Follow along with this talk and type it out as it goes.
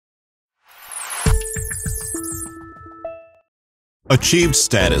Achieved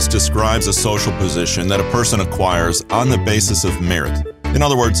status describes a social position that a person acquires on the basis of merit. In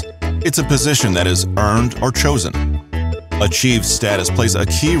other words, it's a position that is earned or chosen. Achieved status plays a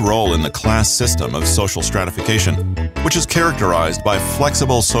key role in the class system of social stratification, which is characterized by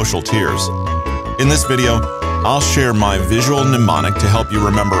flexible social tiers. In this video, I'll share my visual mnemonic to help you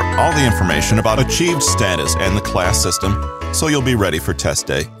remember all the information about achieved status and the class system, so you'll be ready for test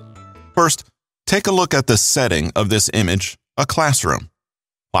day. First, take a look at the setting of this image, a classroom.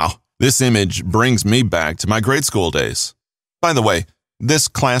 Wow, this image brings me back to my grade school days. By the way, this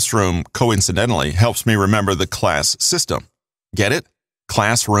classroom coincidentally helps me remember the class system. Get it?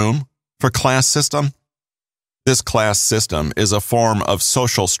 Classroom for class system? This class system is a form of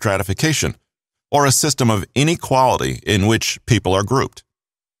social stratification, or a system of inequality in which people are grouped.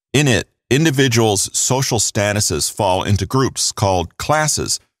 In it, individuals' social statuses fall into groups called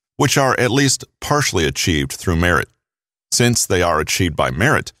classes, which are at least partially achieved through merit. Since they are achieved by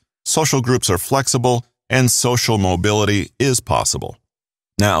merit, social groups are flexible and social mobility is possible.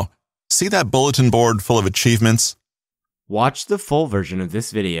 Now, see that bulletin board full of achievements? Watch the full version of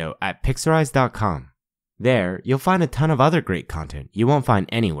this video at Pixorize.com. There, you'll find a ton of other great content you won't find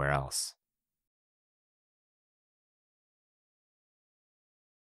anywhere else.